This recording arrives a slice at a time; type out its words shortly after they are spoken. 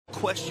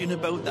question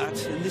about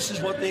that. And this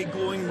is what they're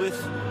going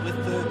with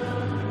the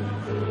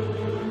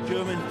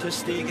German Ter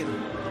Stegen.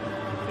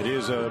 It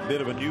is a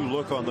bit of a new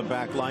look on the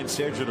back line,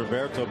 Sergio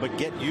Roberto, but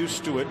get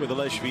used to it with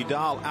Aleix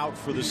Vidal out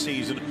for the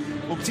season.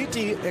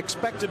 Umtiti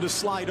expected to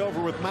slide over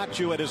with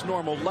Mathieu at his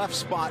normal left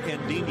spot and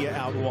Digne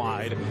out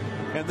wide.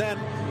 And then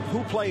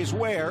who plays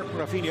where?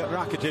 Rafinha,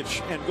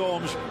 Rakitic, and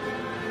Gomes.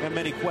 And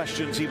many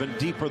questions even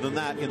deeper than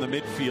that in the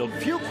midfield.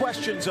 Few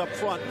questions up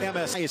front.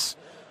 MS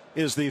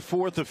is the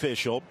fourth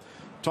official.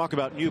 Talk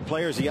about new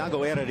players.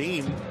 Iago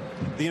Herrerin,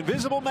 the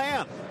invisible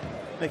man,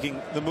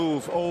 making the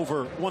move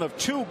over one of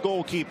two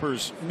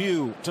goalkeepers,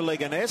 Mew to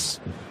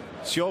Leganes.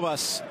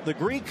 Siovas, the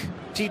Greek.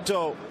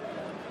 Tito,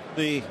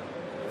 the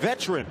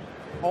veteran,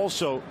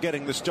 also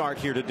getting the start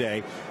here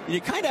today. And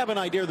you kind of have an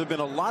idea there have been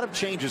a lot of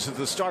changes at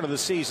the start of the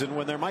season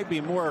when there might be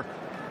more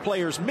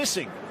players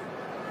missing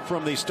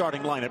from the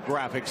starting lineup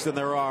graphics than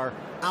there are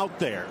out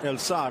there. El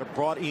Sar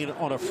brought in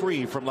on a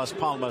free from Las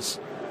Palmas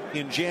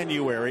in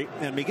January.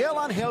 And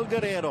Miguel Angel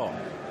Guerrero,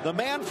 the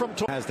man from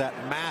has that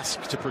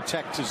mask to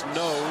protect his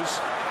nose.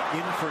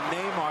 In for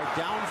Neymar,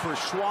 down for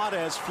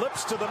Suarez,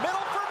 flips to the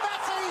middle for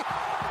Messi.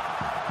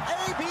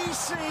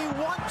 ABC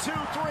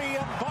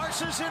 1-2-3, and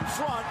Barca's in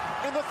front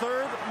in the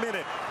third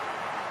minute.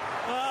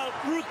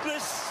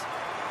 Ruthless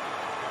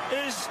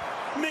is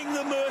Ming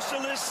the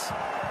Merciless.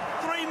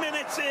 3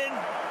 minutes in,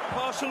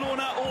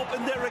 Barcelona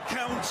opened their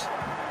account.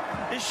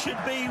 This should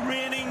be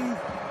raining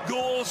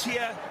goals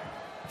here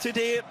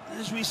today,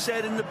 as we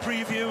said in the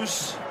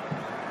previews.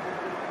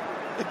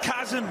 The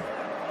chasm,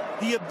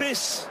 the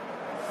abyss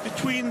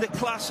between the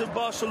class of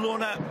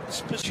Barcelona.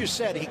 As you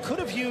said, he could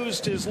have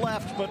used his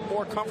left, but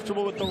more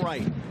comfortable with the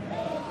right.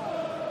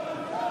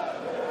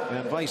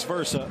 And vice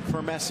versa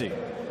for Messi.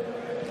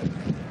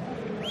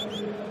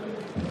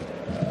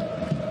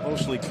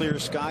 Mostly clear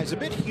skies, a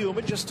bit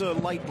humid, just a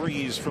light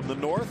breeze from the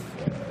north.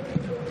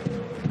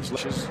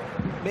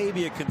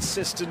 Maybe a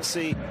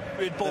consistency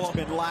that's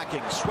been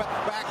lacking. Swept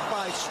back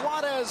by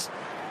Suarez,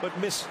 but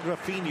missed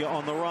Rafinha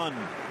on the run.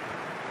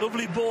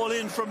 Lovely ball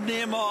in from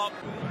Neymar.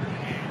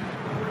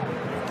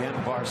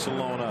 Again,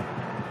 Barcelona.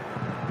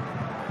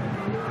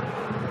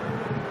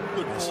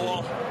 Good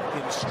ball.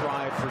 In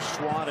stride for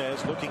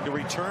Suarez, looking to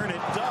return.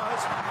 It does.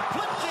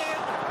 Flipped in,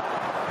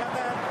 and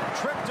then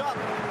tripped up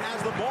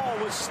as the ball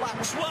was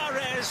slapped.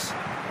 Suarez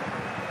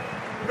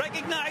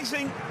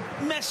recognizing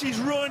Messi's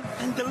run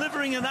and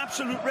delivering an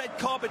absolute red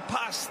carpet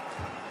pass.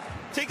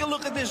 Take a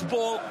look at this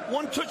ball.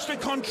 One touch to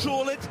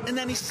control it, and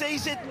then he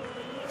saves it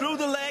through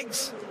the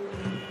legs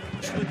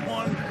with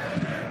one,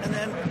 and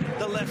then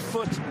the left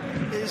foot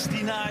is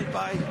denied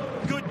by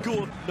good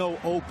goal. No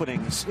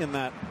openings in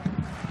that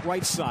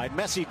right side.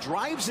 Messi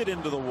drives it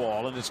into the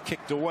wall and is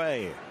kicked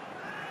away.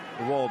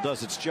 The wall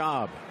does its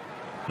job.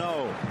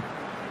 No.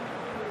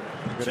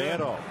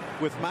 Guerrero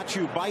with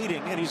Mathieu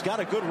biting, and he's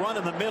got a good run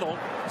in the middle.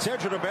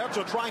 Sergio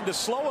Roberto trying to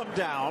slow him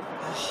down,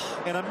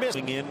 and a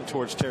missing in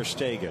towards Ter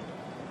Stegen.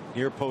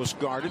 Near post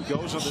guarded,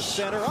 goes on the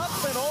center, up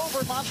and over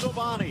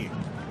Mantovani.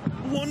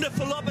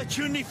 Wonderful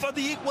opportunity for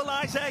the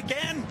equalizer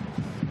again.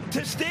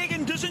 Ter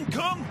Stegen doesn't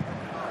come.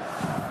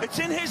 It's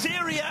in his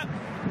area.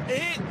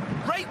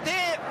 Right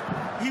there.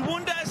 He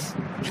wonders,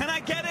 can I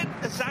get it?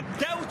 Is that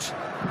doubt?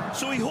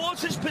 So he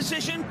holds his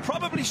position,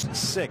 probably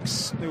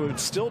 6. It would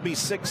still be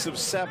 6 of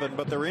 7,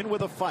 but they're in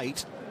with a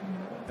fight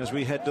as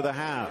we head to the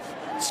half.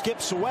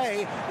 Skips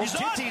away.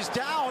 Umtiti's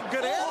down.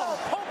 Guerrero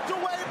poked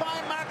away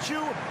by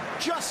Mathieu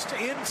just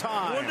in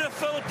time.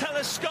 Wonderful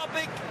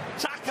telescopic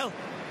tackle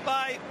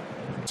by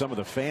some of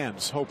the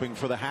fans hoping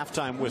for the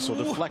halftime whistle.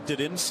 Deflected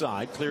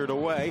inside, cleared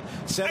away.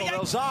 Settled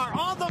Elzar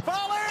on the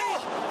volley.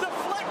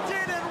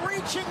 Deflected and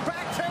reaching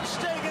back Ter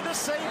Stegen to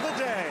save the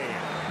day.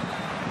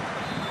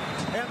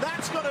 And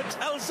that's going to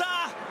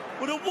Elzar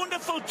with a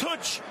wonderful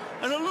touch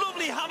and a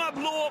lovely hammer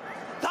blow.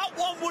 That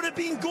one would have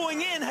been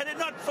going in had it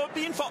not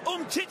been for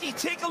Umtiti.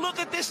 Take a look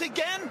at this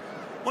again.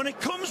 When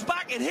it comes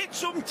back, it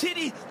hits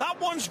Umtiti.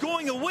 That one's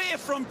going away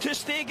from Ter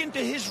Stegen to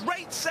his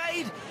right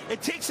side.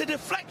 It takes a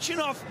deflection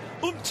off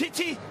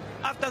Umtiti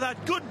after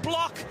that good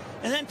block,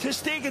 and then Ter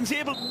Stegen's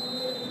able.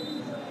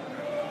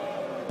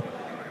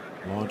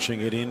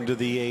 Launching it into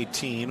the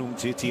 18.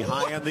 Umtiti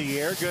high in the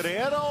air.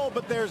 Guerrero,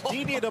 but there's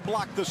Digne to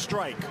block the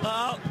strike.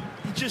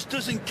 He just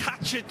doesn't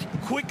catch it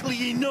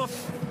quickly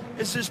enough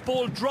as this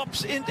ball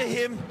drops into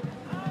him.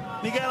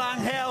 Miguel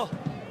Angel.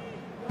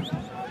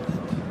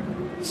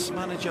 This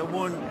manager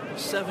won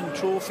 7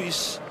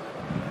 trophies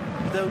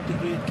without the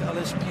great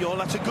Carles Puyol.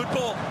 That's a good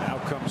ball.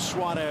 Out comes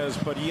Suarez,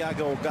 but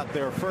Iago got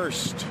there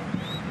first.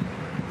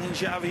 And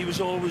Xavi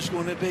was always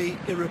going to be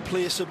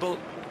irreplaceable.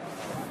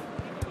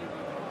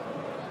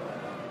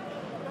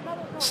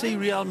 See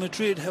Real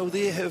Madrid, how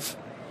they have.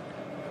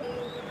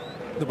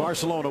 The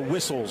Barcelona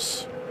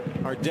whistles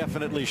are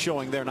definitely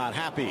showing they're not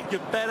happy. You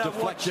better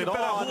watch, you better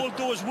hold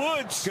those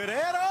words.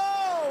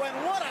 Guerrero,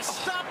 and what a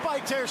stop by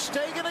Ter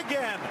Stegen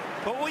again.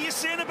 What were you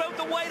saying about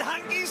the white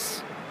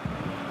hankies?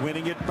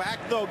 Winning it back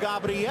though,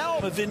 Gabriel.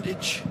 A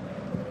vintage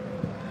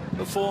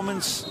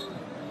performance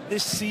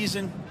this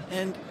season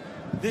and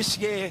this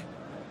year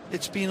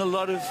it's been a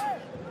lot of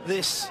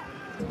this.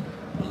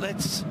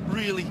 Let's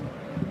really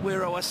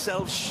wear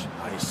ourselves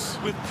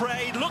with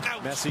pride. Look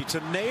out. Messi to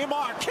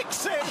Neymar. Kick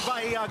save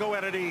by Iago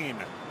Eredin.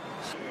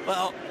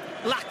 Well,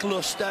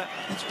 lackluster.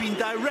 It's been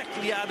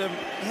directly at him.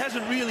 He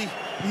hasn't really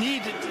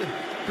needed to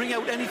bring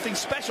out anything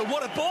special.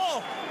 What a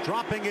ball.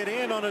 Dropping it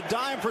in on a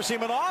dime for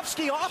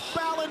Szymanowski. Off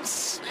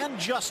balance and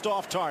just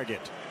off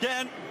target.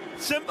 Again,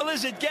 simple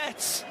as it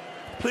gets.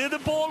 Play the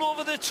ball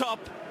over the top.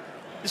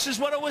 This is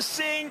what I was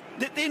saying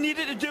that they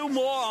needed to do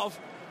more of.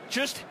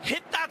 Just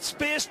hit that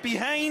space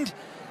behind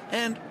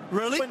and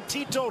really. When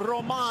Tito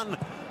Roman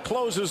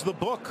closes the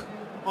book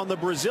on the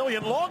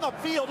Brazilian. Long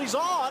upfield, he's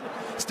on.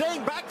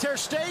 Staying back, Ter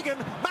Stegen.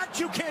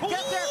 Matthew can't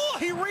get there.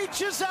 He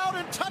reaches out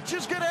and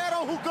touches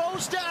Guerrero, who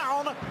goes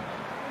down.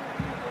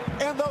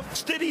 And the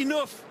steady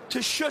enough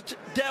to shut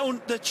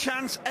down the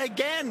chance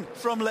again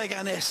from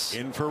Leganes.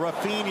 In for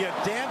Rafinha,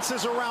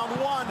 dances around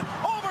one.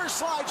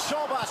 Overslide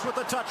Chobas with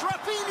the touch.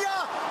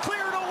 Rafinha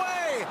cleared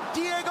away.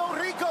 Diego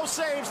Rico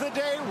saves the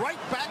day, right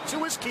back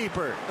to his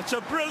keeper. It's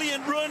a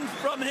brilliant run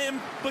from him,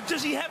 but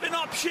does he have an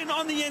option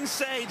on the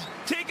inside?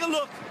 Take a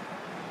look.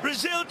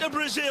 Brazil to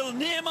Brazil.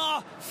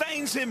 Neymar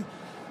finds him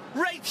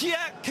right here.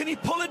 Can he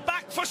pull it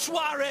back for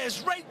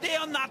Suarez? Right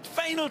there on that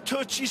final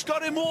touch. He's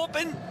got him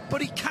open,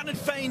 but he cannot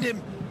find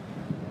him.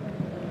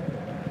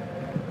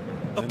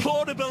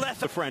 Applaudable effort.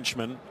 The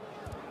Frenchman.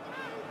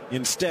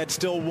 Instead,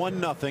 still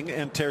 1-0,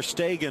 and Ter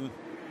Stegen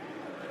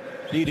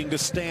needing to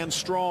stand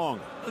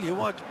strong. Tell you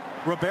what.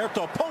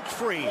 Roberto poked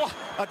free. Oh.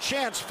 A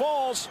chance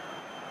falls.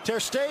 Ter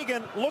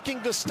Stegen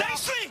looking to stop.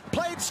 Nicely.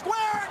 Played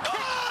square.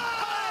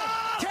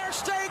 Ter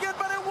Stegen,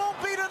 but it won't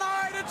be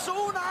denied. It's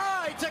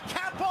Unai to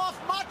cap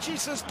off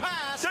Machis's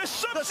pass. The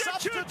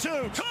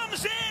substitute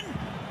comes in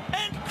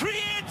and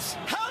creates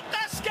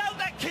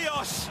helter-skelter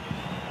chaos.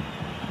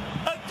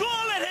 A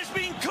goal that has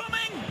been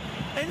coming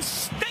and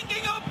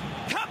stinking up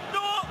Camp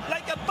Nou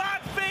like a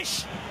bad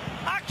fish.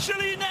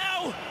 Actually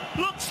now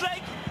looks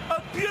like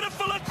a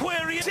beautiful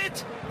aquarium.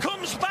 It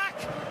comes back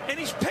and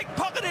he's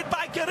pickpocketed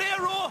by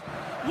Guerrero.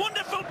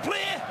 Wonderful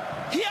play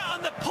here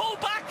on the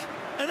pullback,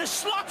 and a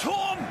slot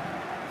home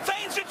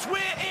finds its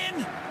way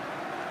in.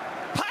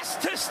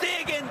 Past Ter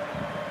Stegen.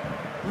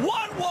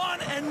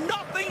 1-1 and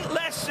nothing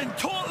less than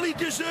totally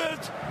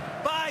deserved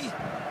by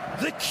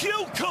the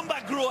cucumber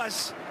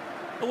growers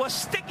who are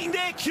sticking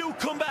their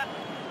cucumber.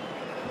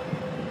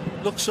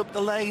 Looks up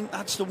the line.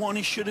 That's the one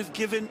he should have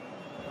given,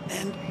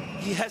 and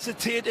he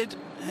hesitated,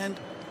 and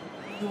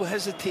who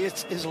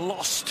hesitates is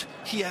lost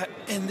here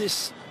in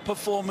this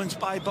performance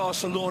by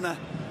Barcelona.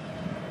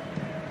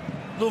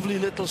 Lovely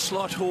little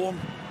slot home.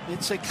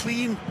 It's a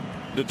clean.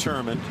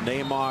 Determined.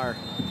 Neymar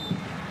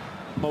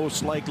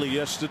most likely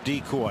just a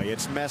decoy.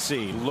 It's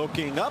Messi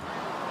looking up,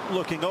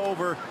 looking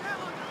over,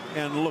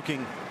 and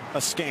looking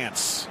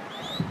askance.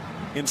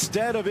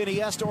 Instead of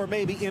Iniesta, or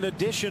maybe in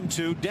addition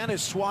to,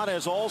 Denis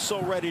Suarez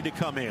also ready to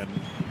come in.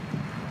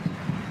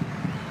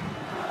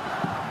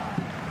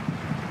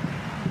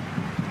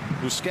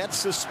 Busquets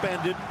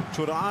suspended,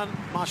 Turan,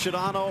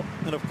 Mascherano,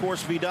 and of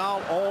course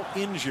Vidal all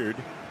injured.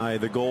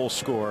 The goal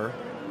scorer.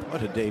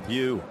 What a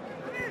debut.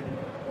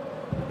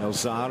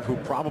 Elzar, who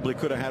probably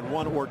could have had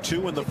one or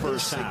two in the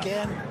first half.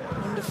 Again,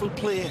 wonderful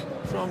play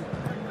from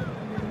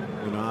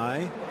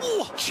Unai.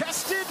 Oh,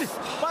 chested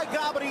by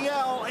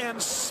Gabriel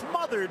and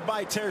smothered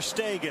by Ter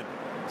Stegen.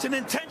 It's an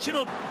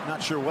intentional.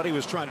 Not sure what he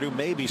was trying to do.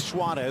 Maybe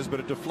Suarez, but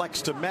it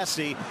deflects to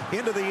Messi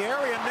into the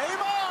area.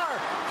 Neymar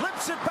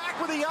flips it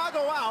back with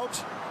Iago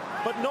out,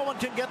 but no one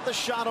can get the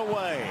shot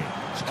away.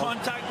 There's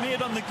contact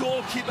made on the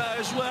goalkeeper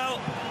as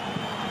well.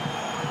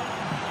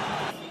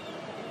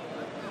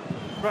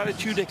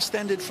 Gratitude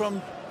extended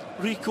from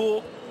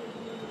Rico.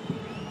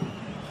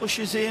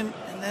 Pushes in,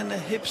 and then the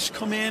hips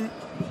come in.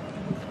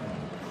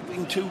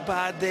 Nothing too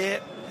bad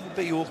there. He'll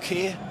be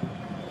okay.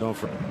 Go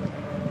for it.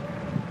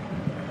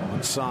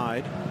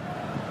 Onside.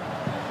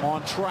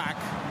 On track.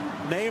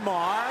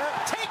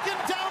 Neymar taken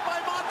down by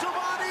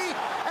Mantovani,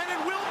 and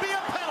it will be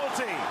a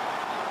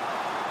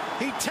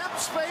penalty. He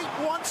tempts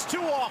fate once too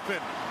often.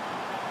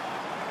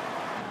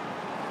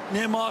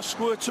 Neymar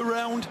squirts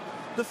around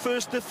the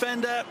first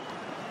defender,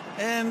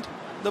 and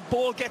the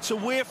ball gets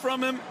away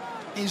from him.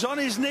 He's on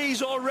his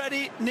knees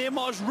already.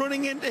 Neymar's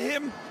running into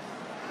him.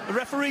 The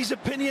referee's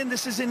opinion,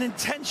 this is an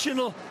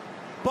intentional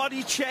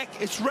body check.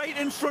 It's right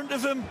in front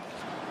of him.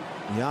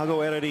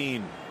 Iago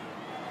Eredin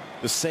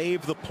to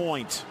save the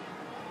point.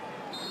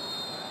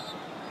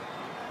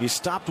 He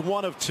stopped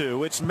one of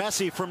two. It's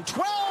Messi from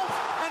 12,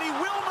 and he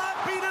will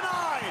not be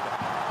denied.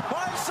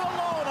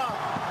 Barcelona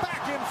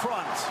back in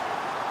front.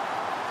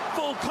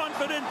 Full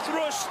confident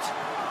thrust.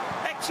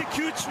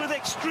 Executes with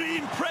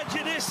extreme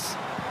prejudice.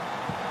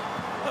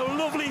 A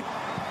lovely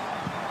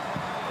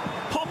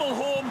pummel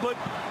home, but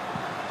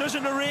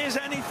doesn't erase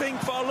anything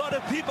for a lot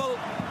of people.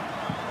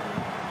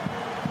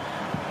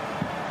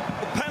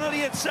 The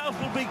penalty itself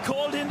will be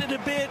called into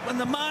debate when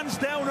the man's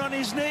down on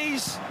his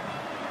knees.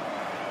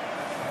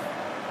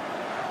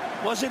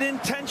 Was it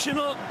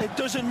intentional? It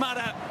doesn't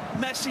matter.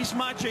 Messi's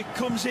magic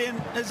comes in.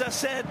 As I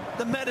said,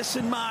 the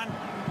medicine man.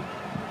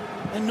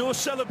 And no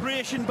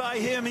celebration by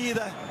him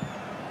either.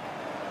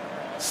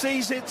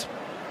 Sees it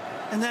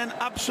and then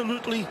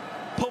absolutely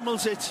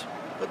pummels it.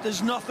 But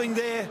there's nothing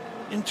there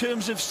in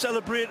terms of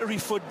celebratory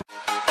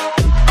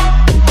football.